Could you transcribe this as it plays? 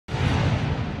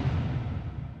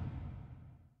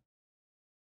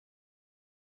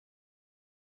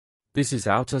This is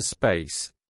outer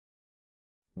space,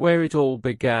 where it all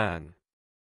began.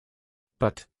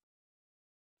 But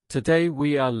today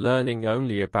we are learning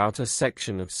only about a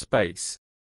section of space.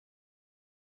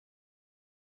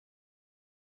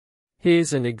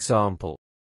 Here's an example.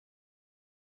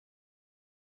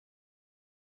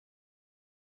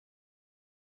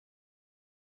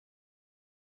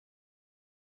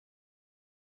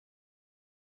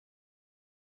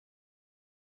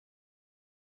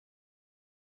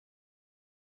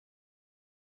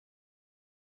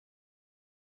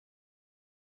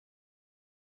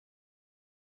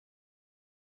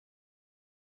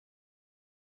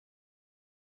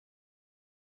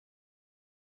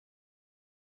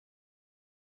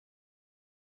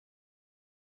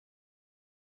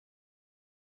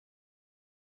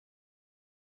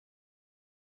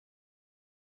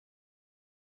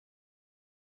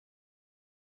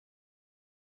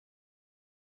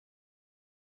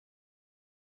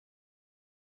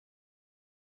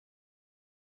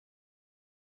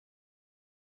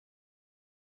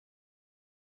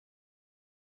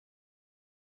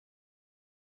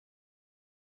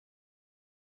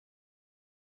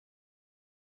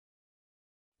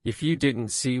 If you didn't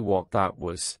see what that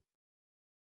was,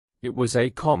 it was a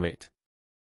comet.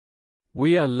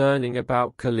 We are learning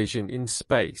about collision in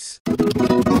space.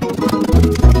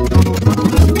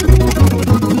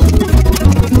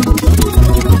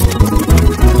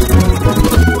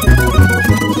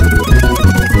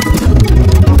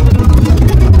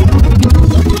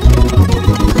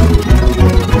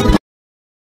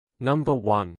 Number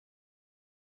 1.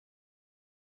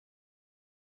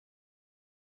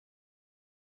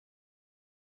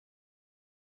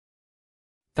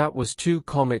 That was two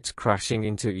comets crashing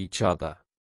into each other.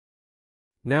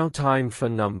 Now time for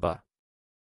number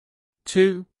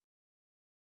 2.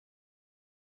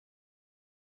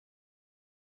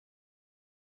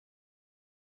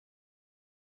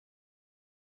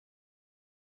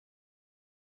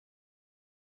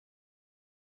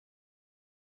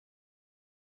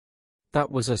 That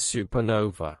was a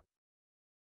supernova,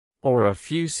 or a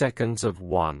few seconds of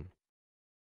one.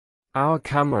 Our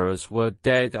cameras were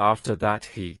dead after that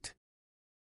heat.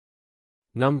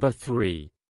 Number 3.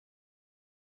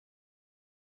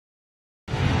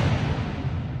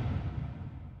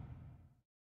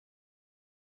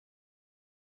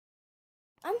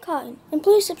 I'm Cotton, and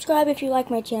please subscribe if you like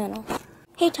my channel.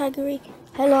 Hey Tiger Eek.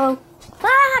 Hello.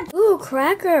 Ah! Ooh,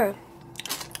 cracker.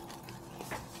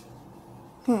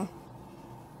 For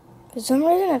some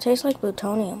reason it tastes like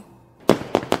plutonium.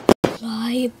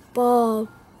 Light bulb.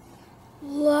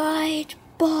 Light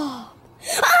bulb.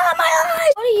 Ah, my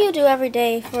eyes! What do you do every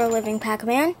day for a living,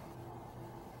 Pac-Man?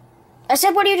 I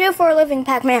said, what do you do for a living,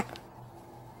 Pac-Man?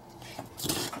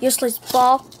 Useless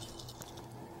ball.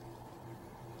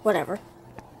 Whatever.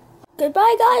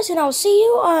 Goodbye, guys, and I'll see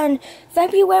you on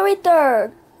February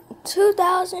 3rd,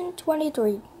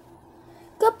 2023.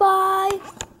 Goodbye.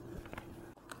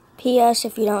 P.S.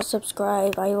 If you don't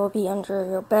subscribe, I will be under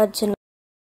your bed tonight.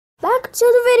 Back to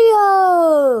the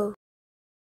video!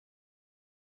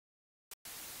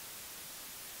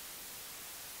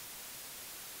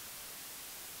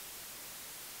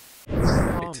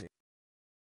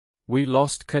 We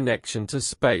lost connection to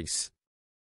space.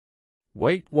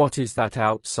 Wait, what is that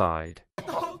outside?